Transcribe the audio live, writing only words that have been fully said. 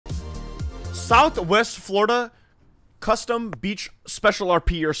Southwest Florida Custom Beach Special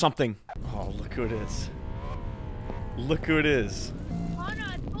RP or something. Oh, look who it is. Look who it is.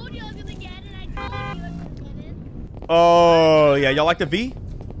 Oh, yeah. Y'all like the V?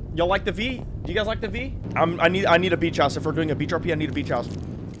 Y'all like the V? Do you guys like the V? I need a beach house. If we're doing a beach RP, I need a beach house.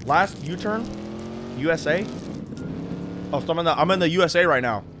 Last U-turn, USA. Oh, so I'm in the USA right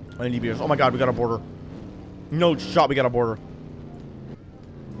now. I need beach. Oh my God, we got a border. No shot, we got a border.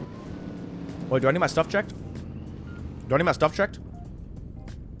 Wait, do I need my stuff checked? Do I need my stuff checked?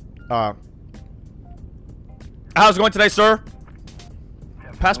 How's it going today, sir?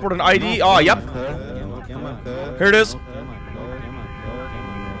 Passport and ID. Oh, yep. Here it is.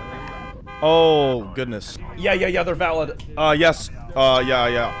 Oh, goodness. Yeah, they're valid. Yes.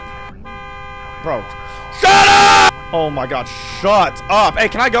 Yeah. Bro. Shut up! Oh my God, shut up. Hey,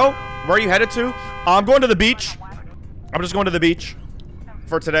 can I go? Where are you headed to? I'm going to the beach. I'm just going to the beach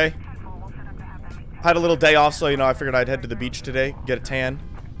for today. I had a little day off, so, you know, I figured I'd head to the beach today, get a tan.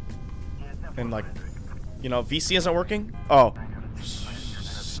 And, like, you know, VC isn't working? Oh.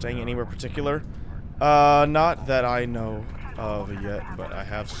 Staying anywhere particular? Not that I know of yet, but I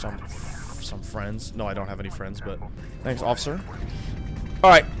have some friends. No, I don't have any friends, but thanks, officer.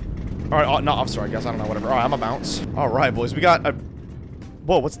 Alright. Alright, not officer, I guess. I don't know, whatever. Alright, I'm a bounce. Alright, boys. We got a...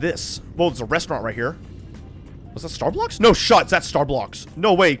 Whoa, what's this? Whoa, there's a restaurant right here. Was that Starbucks? No, shut. That's Starbucks.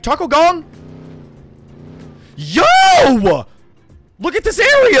 No way. Taco Gong? Yo! Look at this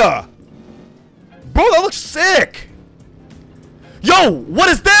area! Bro, that looks sick! Yo, what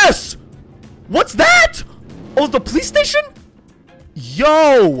is this? What's that? Oh, the police station?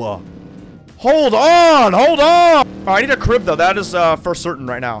 Yo! Hold on, hold on! I need a crib, though. That is for certain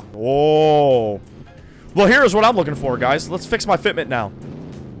right now. Oh. Well, here's what I'm looking for, guys. Let's fix my fitment now.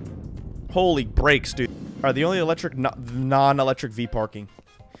 Holy brakes, dude. Alright, the only electric, non-electric V parking.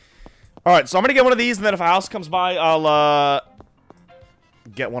 Alright, so I'm gonna get one of these, and then if a house comes by, I'll,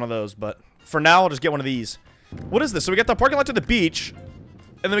 get one of those. But for now, I'll just get one of these. What is this? So we got the parking lot to the beach,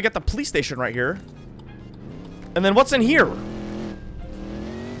 and then we got the police station right here. And then what's in here?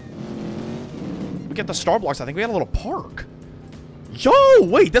 We get the Starbucks. I think we got a little park. Yo,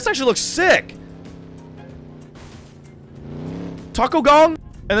 wait, this actually looks sick. Taco Gong,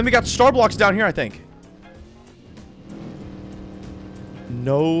 and then we got Starbucks down here, I think.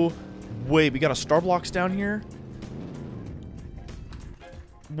 No way, we got a Starbucks down here.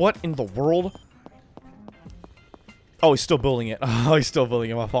 What in the world? Oh, he's still building it. Oh, he's still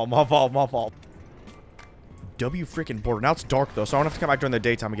building it. My fault, my fault, my fault. W freaking border. Now it's dark, though, so I don't have to come back during the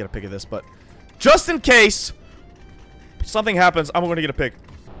daytime and get a pic of this, but just in case something happens, I'm going to get a pic.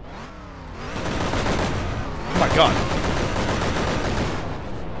 Oh, my God.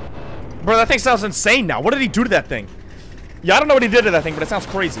 Bro, that thing sounds insane now. What did he do to that thing? Yeah, I don't know what he did to that thing, but it sounds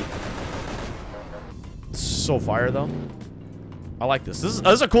crazy. It's so fire, though. I like this. This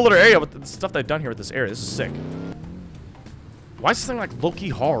is a cool little area with the stuff they've done here with this area. This is sick. Why is this thing, like, low-key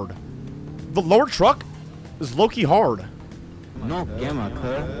hard? The lower truck is low-key hard.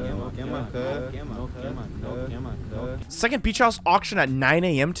 Second beach house auction at 9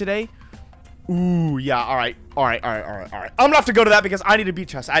 a.m. today? Ooh, yeah, alright. Alright. I'm gonna have to go to that because I need a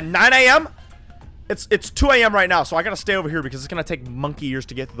beach house. At 9 a.m.? It's 2 a.m. right now, so I gotta stay over here because it's gonna take monkey years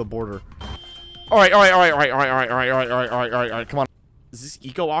to get to the border. Alright, come on. Is this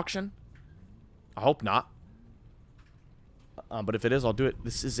eco auction? I hope not. But if it is, I'll do it.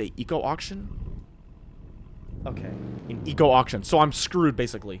 This is a eco auction? Okay. An eco auction. So I'm screwed,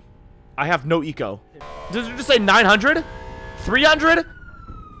 basically. I have no eco. Did you just say 900? 300?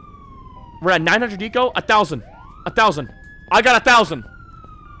 We're at 900 eco? 1,000. 1,000. I got 1,000.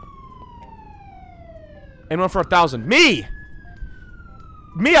 Anyone for 1,000? Me!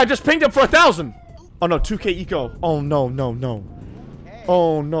 Me, I just pinged him for 1,000. Oh no, 2K eco. Oh no.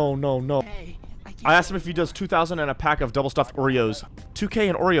 Oh no. I asked him if he does 2,000 and a pack of double stuffed Oreos. 2K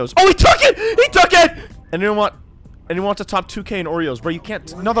and Oreos. Oh, he took it! He took it! And anyone want to top 2K and Oreos, bro? You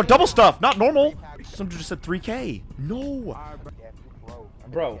can't. No, they're double stuffed, not normal. Some dude just said 3K. No.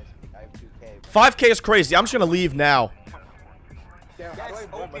 Bro. 5K is crazy. I'm just gonna leave now.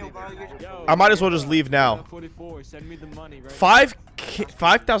 I might as well just leave now.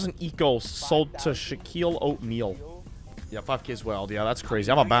 5,000 eco sold to Shaquille Oatmeal. Yeah, 5K is wild. Yeah, that's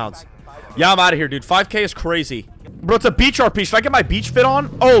crazy. I'm a bounce. Yeah, I'm out of here, dude. 5K is crazy. Bro, it's a beach RP. Should I get my beach fit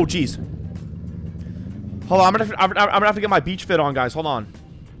on? Oh, jeez. Hold on. I'm gonna have to get my beach fit on, guys. Hold on.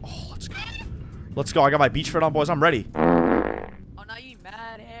 Oh, let's go. Let's go. I got my beach fit on, boys. I'm ready. Oh, now you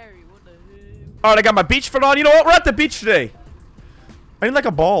mad, Harry. What the hell? Alright, I got my beach fit on. You know what? We're at the beach today. I need like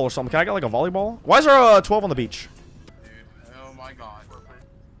a ball or something. Can I get like a volleyball? Why is there a 12 on the beach? Dude, oh my God.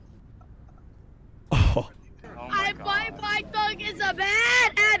 a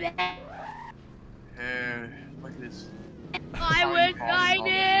bad habit. Look at this. I wish I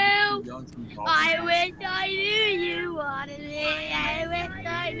knew. I wish I knew you wanted me. I wish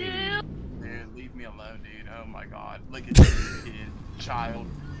I knew. Dude, leave me alone, dude. Oh my god. Look at this kid. Child.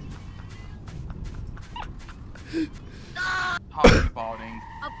 Hockey balding.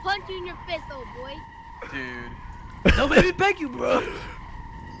 I'll punch you in your fist, old boy. Dude. Don't make me beg you, bro.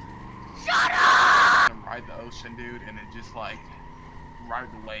 Shut up! And ride the ocean, dude, and then just like ride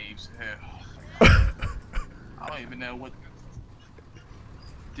the waves. I don't even know what.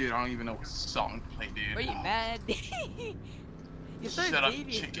 Dude, I don't even know what song to play, dude. Are you mad? You're so Shut up,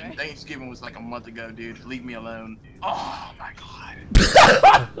 devious, chicken. right? Thanksgiving was like a month ago, dude. Leave me alone. Oh my god.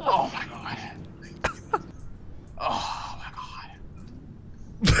 Oh my god. Oh my god.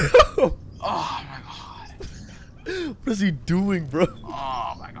 Oh my god. What is he doing, bro?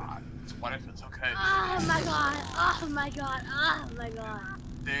 Oh my god. What if it's okay? Oh my god. Oh my god. Oh my god.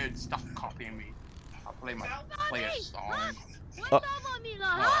 Dude, stop copying me. I'll play my song. What's up on me,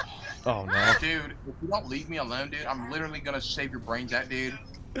 huh? Oh no. Dude, if you don't leave me alone, dude, I'm literally gonna shave your brains out, dude.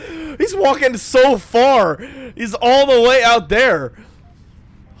 He's walking so far. He's all the way out there.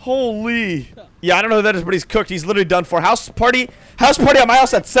 Holy. Yeah, I don't know who that is, but he's cooked. He's literally done for. House party at my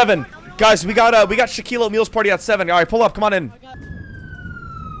house at 7. Guys, we got Shaquille O'Neal's party at 7. All right, pull up. Come on in.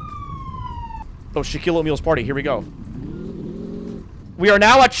 Oh, Shaquille O'Neal's party. Here we go. We are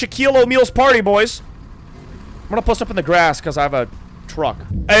now at Shaquille O'Neal's party, boys. I'm gonna post up in the grass because I have a truck.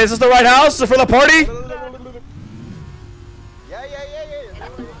 Hey, is this the right house for the party? Yeah.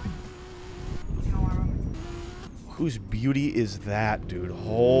 Whose beauty is that, dude?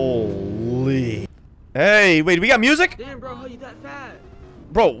 Holy. Hey, wait, we got music? Damn, bro, how you that fat?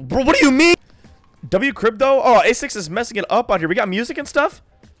 Bro, what do you mean? W Crypto? Oh, A6 is messing it up out here. We got music and stuff?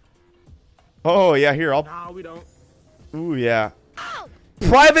 Oh, yeah, here, I'll... Nah, we don't. Ooh, yeah.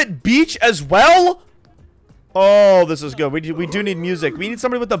 Private beach as well? Oh, this is good. We do need music. We need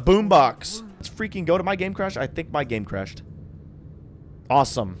somebody with a boombox. Let's freaking go to my game crash. I think my game crashed.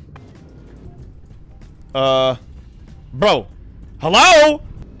 Awesome. Bro. Hello?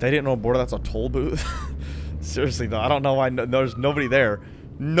 They didn't know border. That's a toll booth. Seriously though, I don't know why there's nobody there.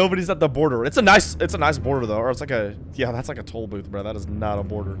 Nobody's at the border. It's a nice border though. Or it's like a, yeah, that's like a toll booth, bro. That is not a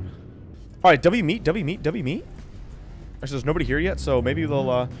border. All right, W meet. Actually, there's nobody here yet, so maybe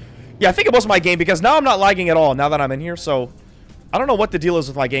they'll, yeah, I think it was my game because now I'm not lagging at all now that I'm in here, so I don't know what the deal is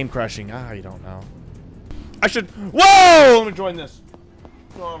with my game crashing. I don't know. I should, whoa! Let me join this.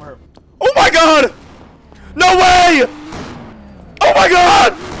 Go over here. Oh my god! No way! Oh my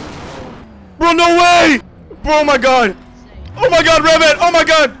god! Bro, no way! Bro, oh my god! Oh my god, Revit! Oh my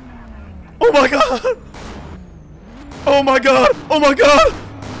god! Oh my god! Oh my god! Oh my god!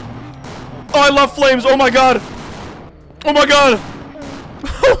 Oh, I love flames! Oh my god! Oh my god!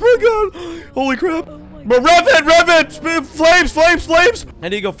 Oh my god! Holy crap! Bro, Revit! Flames! I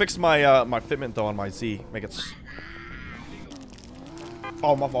need to go fix my my fitment though on my Z. Make it.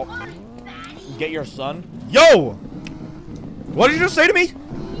 Oh, my fault. Get your son. Yo! What did you just say to me?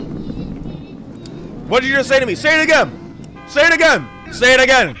 What did you just say to me? Say it again! Say it again! Say it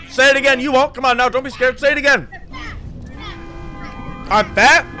again! Say it again! You won't! Come on now, don't be scared. Say it again! I'm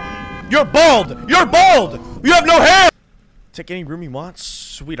fat? You're bald! You're bald! You have no hair! Take any room you want.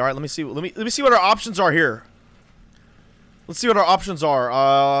 Sweet. Alright, let me see what our options are here. Let's see what our options are.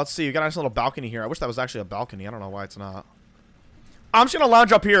 Let's see. We got a nice little balcony here. I wish that was actually a balcony. I don't know why it's not. I'm just gonna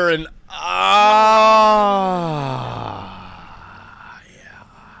lounge up here and yeah.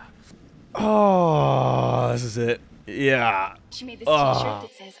 Oh, this is it. Yeah. She made this t-shirt that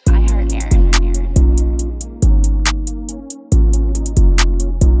says I heart Aaron.